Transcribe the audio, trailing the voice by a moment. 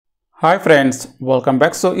Hi friends, welcome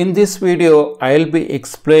back. So in this video, I'll be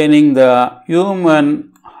explaining the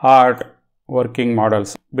human heart working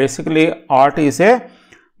models. Basically, heart is a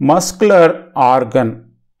muscular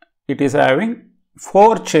organ. It is having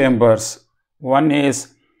 4 chambers. One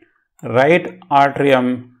is right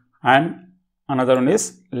atrium and another one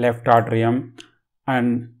is left atrium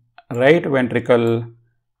and right ventricle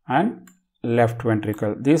and left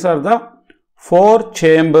ventricle. These are the 4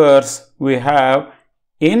 chambers we have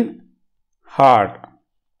in heart.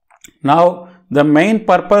 Now, the main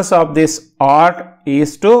purpose of this heart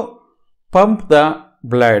is to pump the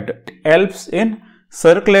blood. It helps in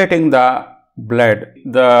circulating the blood.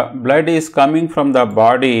 The blood is coming from the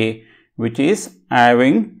body which is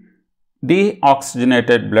having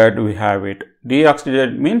deoxygenated blood. We have it.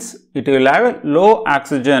 Deoxygenated means it will have a low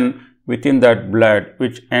oxygen within that blood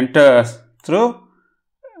which enters through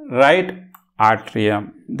right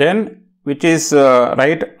atrium. Then which is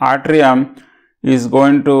right atrium is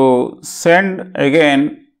going to send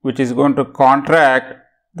again, which is going to contract,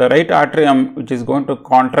 the right atrium which is going to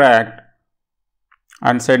contract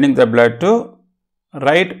and sending the blood to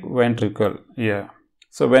right ventricle.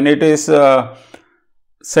 So when it is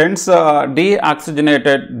sends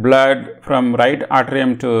deoxygenated blood from right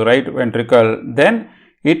atrium to right ventricle, then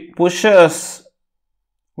it pushes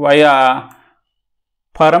via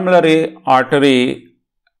pulmonary artery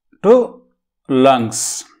to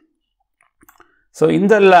lungs. So in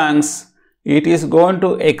the lungs, it is going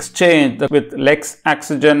to exchange with less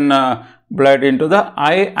oxygen blood into the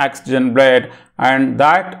high oxygen blood, and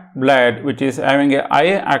that blood which is having a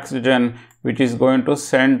high oxygen which is going to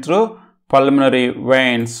send through pulmonary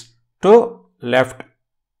veins to left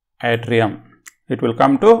atrium. It will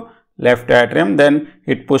come to left atrium, then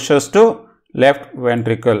it pushes to left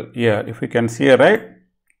ventricle. Here, if you can see, right,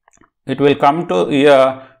 it will come to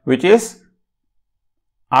here, which is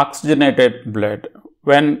oxygenated blood.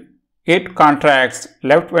 When it contracts,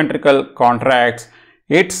 left ventricle contracts,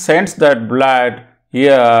 it sends that blood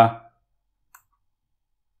here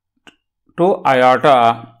to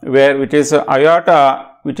aorta, which is aorta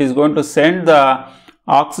which is going to send the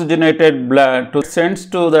oxygenated blood to sends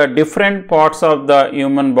to the different parts of the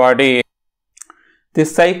human body.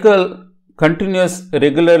 This cycle continues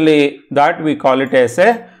regularly, that we call it as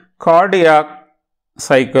a cardiac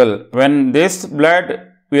cycle. When this blood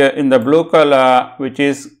in the blue color which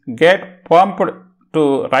is get pumped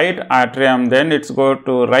to right atrium, then it's go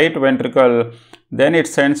to right ventricle, then it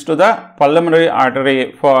sends to the pulmonary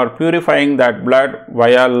artery for purifying that blood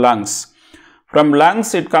via lungs. From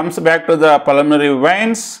lungs it comes back to the pulmonary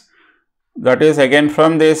veins, that is again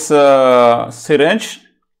from this syringe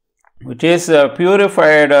which is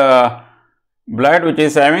purified blood which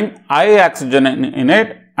is having high oxygen in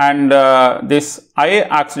it, and this high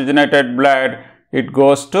oxygenated blood, it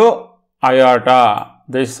goes to aorta.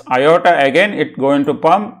 This aorta again, it going to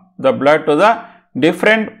pump the blood to the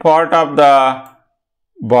different part of the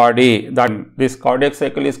body. That this cardiac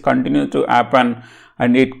cycle is continue to happen,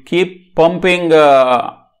 and it keep pumping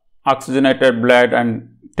oxygenated blood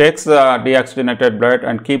and takes the deoxygenated blood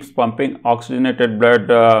and keeps pumping oxygenated blood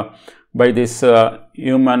by this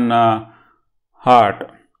human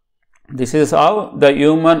heart. This is how the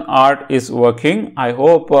human heart is working. I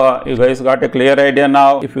hope you guys got a clear idea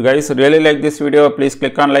now. If you guys really like this video, please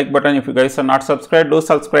click on like button. If you guys are not subscribed, do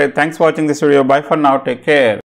subscribe. Thanks for watching this video. Bye for now. Take care.